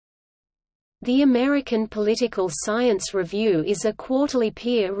The American Political Science Review is a quarterly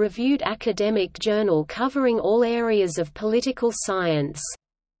peer-reviewed academic journal covering all areas of political science.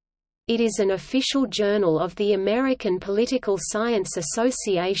 It is an official journal of the American Political Science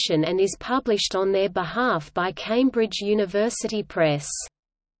Association and is published on their behalf by Cambridge University Press.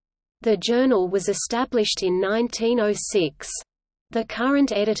 The journal was established in 1906. The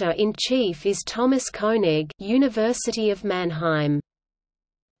current editor-in-chief is Thomas Koenig, University of Mannheim.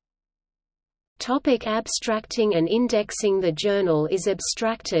 Abstracting and indexing. The journal is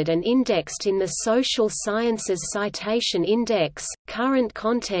abstracted and indexed in the Social Sciences Citation Index, Current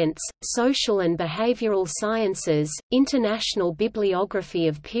Contents, Social and Behavioral Sciences, International Bibliography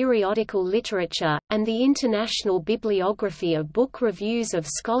of Periodical Literature, and the International Bibliography of Book Reviews of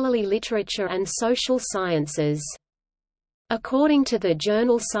Scholarly Literature and Social Sciences. According to the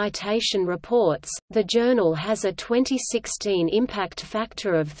Journal Citation Reports, the journal has a 2016 impact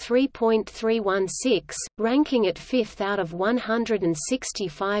factor of 3.316, ranking it 5th out of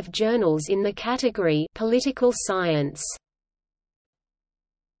 165 journals in the category Political Science.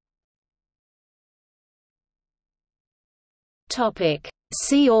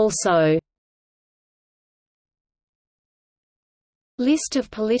 See also: List of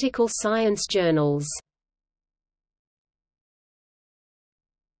political science journals.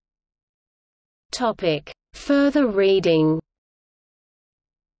 Further reading.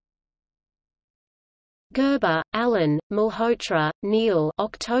 Gerber, Alan, Malhotra, Neil.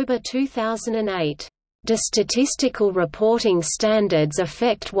 October 2008. Do statistical reporting standards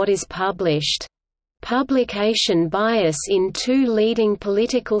affect what is published? Publication bias in two leading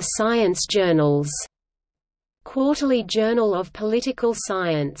political science journals. Quarterly Journal of Political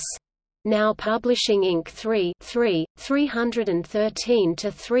Science. Now Publishing Inc.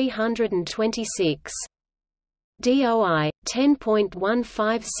 313–326. DOI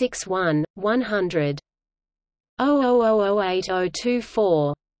 10.1561 100.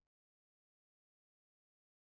 0008024.